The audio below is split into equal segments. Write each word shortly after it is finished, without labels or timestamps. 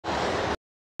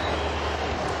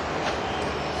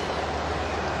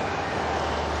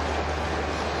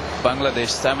Bangladesh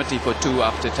 70 for 2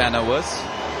 after 10 overs.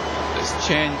 There's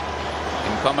change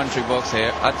in commentary box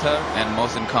here. Athar and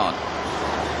Mohsin Khan.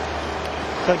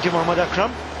 Thank you, Mohammad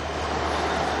Akram.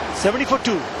 70 for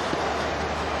 2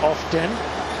 of 10.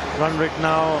 Run rate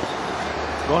now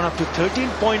gone up to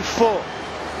 13.4.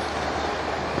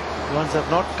 Runs have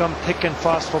not come thick and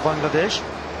fast for Bangladesh.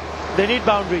 They need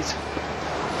boundaries.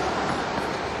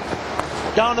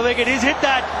 Down the wicket, he's hit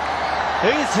that.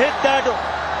 He's hit that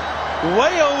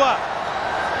way over.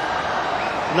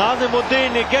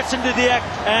 Nazimuddin gets into the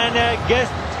act and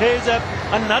gets his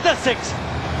another 6.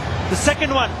 The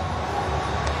second one.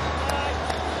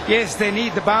 Yes, they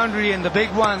need the boundary and the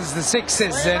big ones, the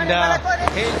sixes. And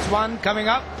here's one coming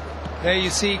up. There you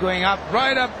see going up,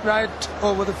 right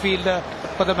over the fielder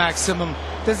for the maximum.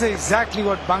 This is exactly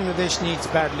what Bangladesh needs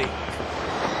badly.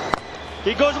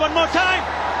 He goes one more time.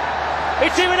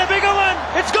 It's even a bigger one.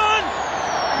 It's gone.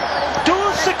 2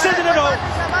 6s in a row.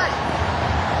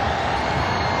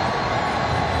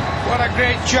 What a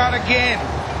great shot again.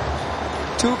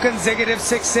 2 consecutive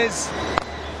 6s.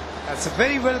 That's a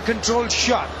very well controlled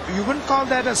shot. You wouldn't call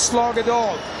that a slog at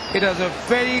all. It was a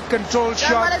very controlled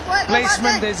shot.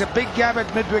 Placement, there's a big gap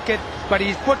at mid wicket, but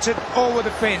he puts it over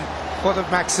the fin for the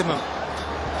maximum.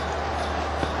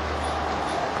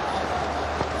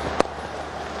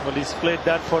 Well, he's played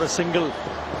that for a single.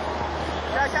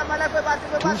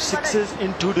 2 6s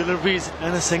in 2 deliveries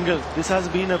and a single. This has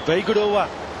been a very good over.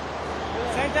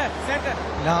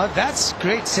 Now that's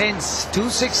great sense. 2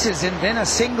 6s and then a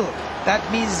single. That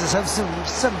means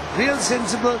some real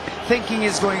sensible thinking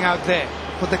is going out there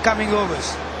for the coming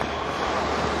overs.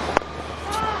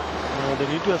 They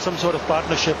need to have some sort of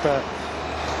partnership.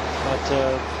 But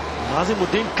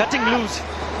Nazimuddin cutting loose.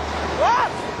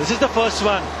 This is the first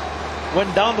one.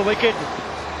 Went down the wicket.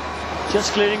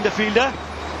 Just clearing the fielder.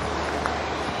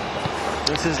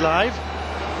 This is live.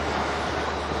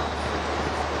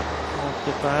 Off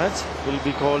the pads. Will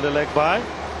be called a leg by.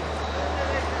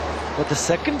 But the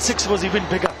second 6 was even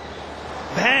bigger.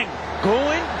 Bang!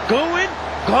 Going,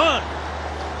 gone!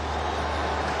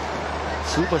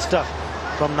 Super stuff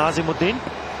from Nazimuddin.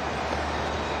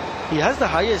 He has the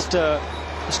highest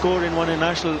score in one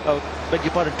international, beg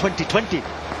your pardon, 2020.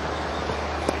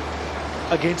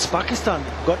 Against Pakistan.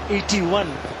 Got 81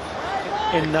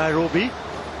 in Nairobi.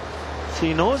 So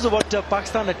he knows what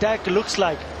Pakistan attack looks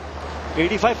like.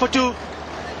 85 for 2.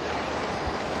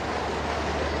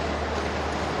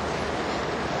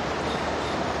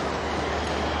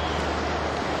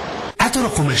 এত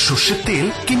রকমের সর্ষের তেল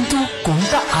কিন্তু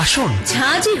কোনটা আসল?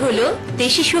 ঝাঁঝই হলো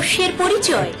দেশি সর্ষের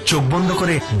পরিচয়। চোখ বন্ধ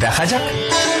করে দেখা যাক।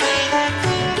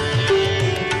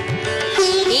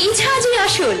 এই ঝাঁঝই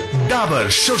আসল। ডাবর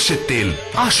সর্ষের তেল,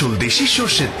 আসল দেশি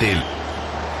সর্ষের তেল।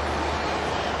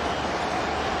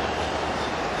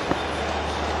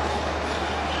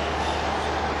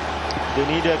 They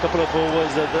need a couple of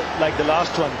overs like the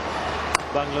last one.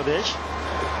 Bangladesh.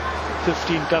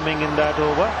 15 coming in that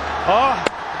over. Oh!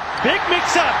 Big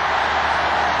mix-up.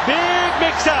 Big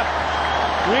mix-up.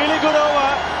 Really good over.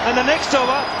 And the next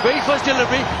over, very first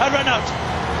delivery, a run out.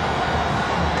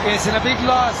 Yes, and a big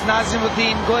loss.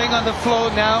 Nazimuddin going on the floor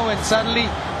now, and suddenly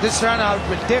this run out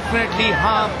will definitely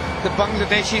harm the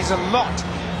Bangladeshis a lot.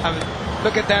 I mean,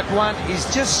 look at that one. He's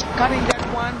just cutting that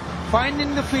one,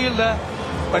 finding the fielder,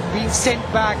 but being sent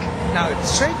back. Now it's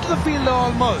straight to the fielder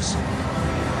almost.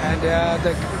 And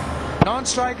the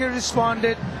non-striker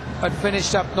responded, but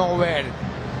finished up nowhere.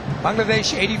 Bangladesh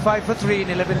 85 for 3 in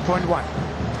 11.1.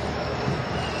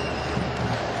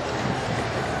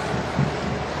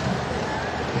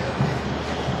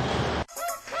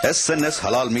 SNS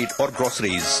हलाल meet और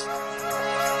groceries.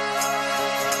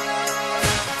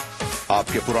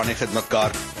 आपके पुराने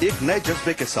खिदमतकार एक नए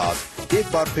जज्बे के साथ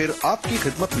एक बार फिर आपकी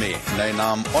खिदमत में नए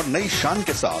नाम और नई शान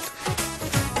के साथ।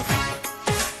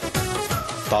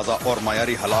 ताजा और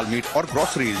मायारी हलाल मीट और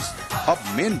ग्रोसरीज अब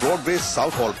मेन रोडवे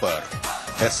साउथ हॉल पर।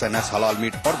 SNS हलाल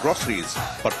मीट और ग्रोसरीज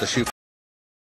पर तशरीफ